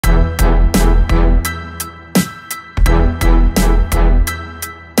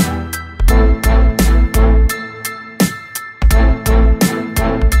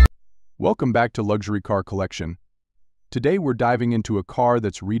Welcome back to Luxury Car Collection. Today we're diving into a car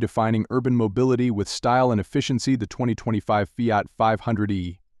that's redefining urban mobility with style and efficiency, the 2025 Fiat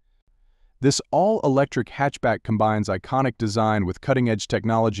 500e. This all-electric hatchback combines iconic design with cutting-edge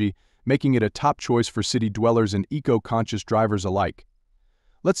technology, making it a top choice for city dwellers and eco-conscious drivers alike.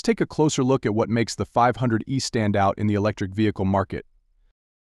 Let's take a closer look at what makes the 500e stand out in the electric vehicle market.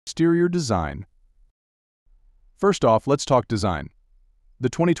 Exterior design. First off, let's talk design. The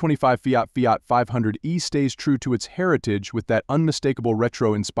 2025 Fiat 500e stays true to its heritage with that unmistakable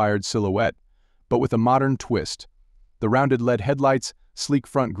retro-inspired silhouette, but with a modern twist. The rounded LED headlights, sleek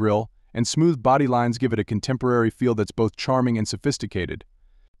front grille, and smooth body lines give it a contemporary feel that's both charming and sophisticated.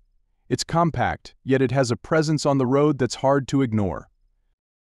 It's compact, yet it has a presence on the road that's hard to ignore.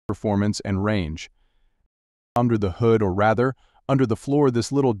 Performance and range. Under the hood, or rather, under the floor,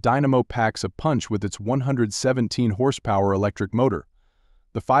 this little dynamo packs a punch with its 117 horsepower electric motor.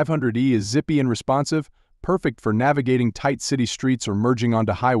 The 500e is zippy and responsive, perfect for navigating tight city streets or merging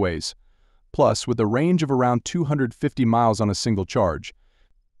onto highways. Plus, with a range of around 250 miles on a single charge,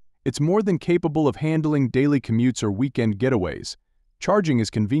 it's more than capable of handling daily commutes or weekend getaways. Charging is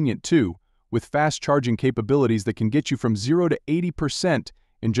convenient too, with fast charging capabilities that can get you from 0 to 80%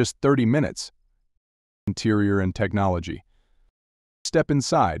 in just 30 minutes. Interior and technology. Step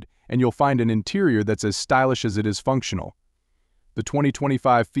inside, and you'll find an interior that's as stylish as it is functional. The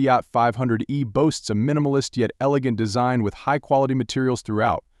 2025 Fiat 500e boasts a minimalist yet elegant design with high-quality materials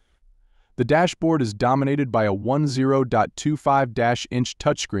throughout. The dashboard is dominated by a 10.25-inch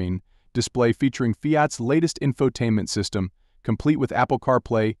touchscreen display featuring Fiat's latest infotainment system, complete with Apple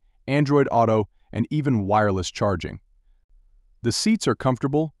CarPlay, Android Auto, and even wireless charging. The seats are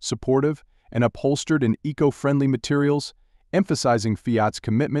comfortable, supportive, and upholstered in eco-friendly materials, emphasizing Fiat's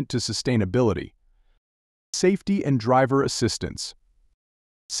commitment to sustainability. Safety and driver assistance.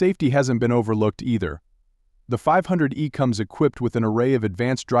 Safety hasn't been overlooked either. The 500e comes equipped with an array of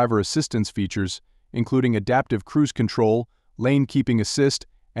advanced driver assistance features, including adaptive cruise control, lane keeping assist,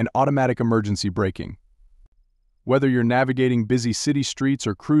 and automatic emergency braking. Whether you're navigating busy city streets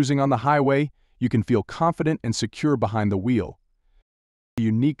or cruising on the highway, you can feel confident and secure behind the wheel.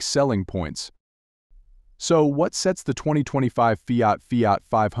 Unique selling points. So, what sets the 2025 Fiat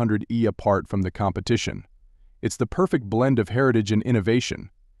 500e apart from the competition? It's the perfect blend of heritage and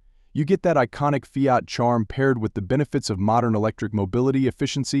innovation. You get that iconic Fiat charm paired with the benefits of modern electric mobility,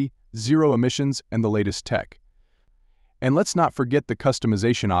 efficiency, zero emissions, and the latest tech. And let's not forget the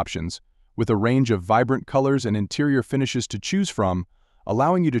customization options, with a range of vibrant colors and interior finishes to choose from,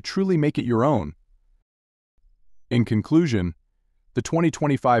 allowing you to truly make it your own. In conclusion, the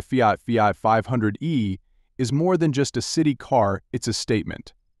 2025 Fiat 500e is more than just a city car, it's a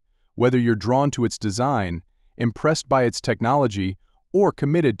statement. Whether you're drawn to its design, impressed by its technology, or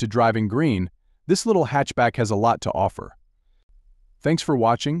committed to driving green, this little hatchback has a lot to offer. Thanks for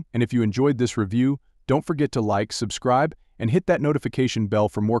watching, and if you enjoyed this review, don't forget to like, subscribe, and hit that notification bell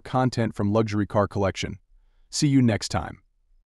for more content from Luxury Car Collection. See you next time.